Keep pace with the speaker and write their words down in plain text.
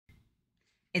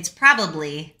It's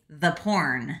probably the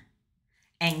porn.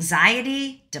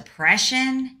 Anxiety,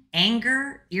 depression,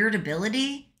 anger,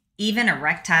 irritability, even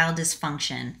erectile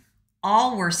dysfunction,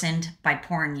 all worsened by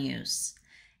porn use.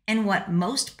 And what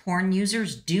most porn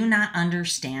users do not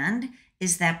understand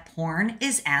is that porn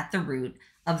is at the root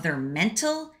of their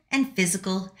mental and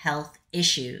physical health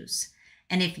issues.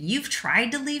 And if you've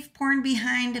tried to leave porn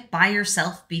behind by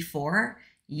yourself before,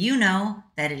 you know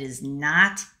that it is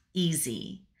not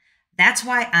easy. That's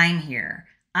why I'm here.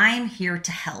 I'm here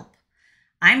to help.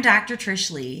 I'm Dr.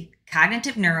 Trish Leigh,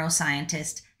 Cognitive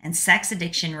Neuroscientist and Sex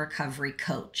Addiction Recovery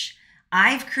Coach.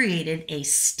 I've created a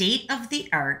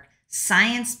state-of-the-art,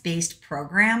 science-based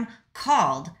program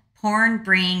called Porn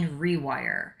Brain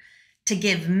Rewire to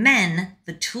give men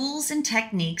the tools and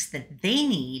techniques that they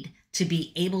need to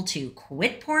be able to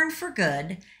quit porn for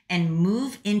good and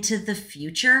move into the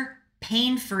future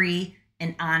pain-free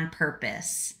and on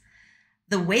purpose.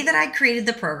 The way that I created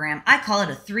the program, I call it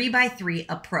a 3x3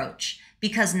 approach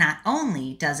because not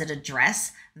only does it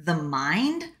address the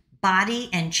mind, body,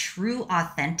 and true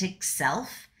authentic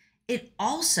self, it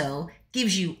also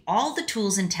gives you all the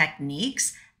tools and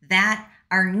techniques that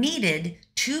are needed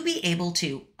to be able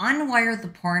to unwire the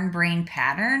porn brain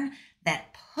pattern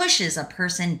that pushes a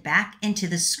person back into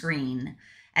the screen.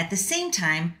 At the same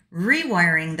time,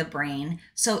 rewiring the brain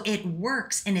so it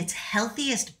works in its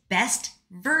healthiest, best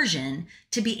version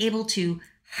to be able to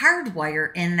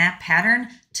hardwire in that pattern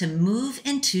to move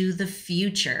into the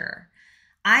future.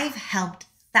 I've helped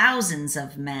thousands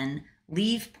of men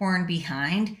leave porn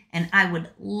behind, and I would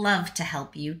love to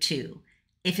help you too,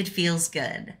 if it feels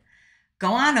good.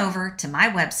 Go on over to my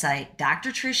website,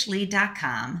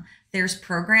 drtrishleigh.com. There's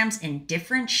programs in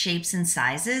different shapes and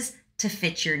sizes to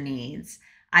fit your needs.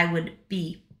 I would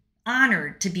be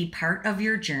honored to be part of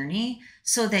your journey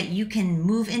so that you can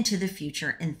move into the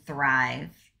future and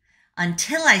thrive.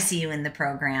 Until I see you in the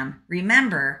program,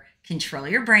 remember, control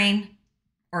your brain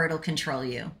or it'll control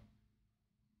you.